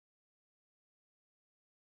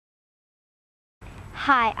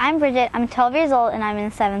Hi, I'm Bridget. I'm 12 years old and I'm in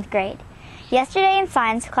 7th grade. Yesterday in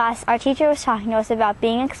science class, our teacher was talking to us about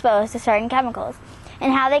being exposed to certain chemicals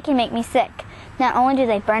and how they can make me sick. Not only do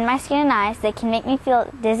they burn my skin and eyes, they can make me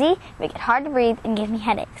feel dizzy, make it hard to breathe, and give me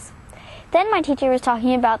headaches. Then my teacher was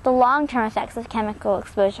talking about the long-term effects of chemical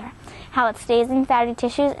exposure, how it stays in fatty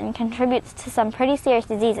tissues and contributes to some pretty serious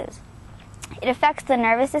diseases. It affects the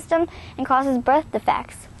nervous system and causes birth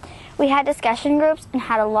defects. We had discussion groups and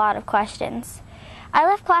had a lot of questions. I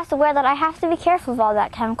left class aware that I have to be careful of all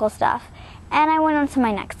that chemical stuff, and I went on to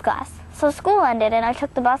my next class. So school ended and I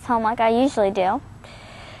took the bus home like I usually do,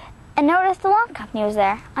 and noticed the lawn company was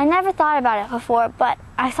there. I never thought about it before, but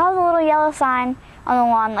I saw the little yellow sign on the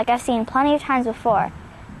lawn like I've seen plenty of times before.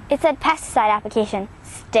 It said pesticide application,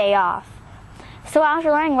 stay off. So after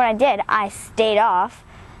learning what I did, I stayed off.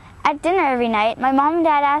 At dinner every night, my mom and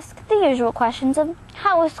dad asked the usual questions of,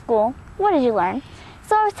 how was school? What did you learn?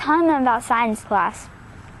 So I was telling them about science class.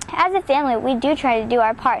 As a family, we do try to do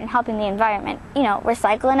our part in helping the environment,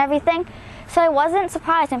 recycle and everything. So I wasn't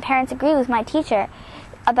surprised when parents agreed with my teacher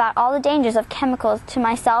about all the dangers of chemicals to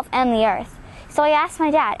myself and the earth. So I asked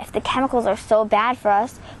my dad, if the chemicals are so bad for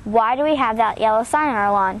us, why do we have that yellow sign on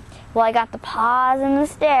our lawn? Well, I got the pause and the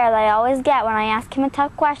stare that I always get when I ask him a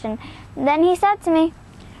tough question. Then he said to me,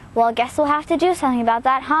 well, I guess we'll have to do something about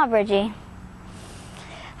that, huh, Bridgie?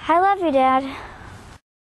 I love you, Dad.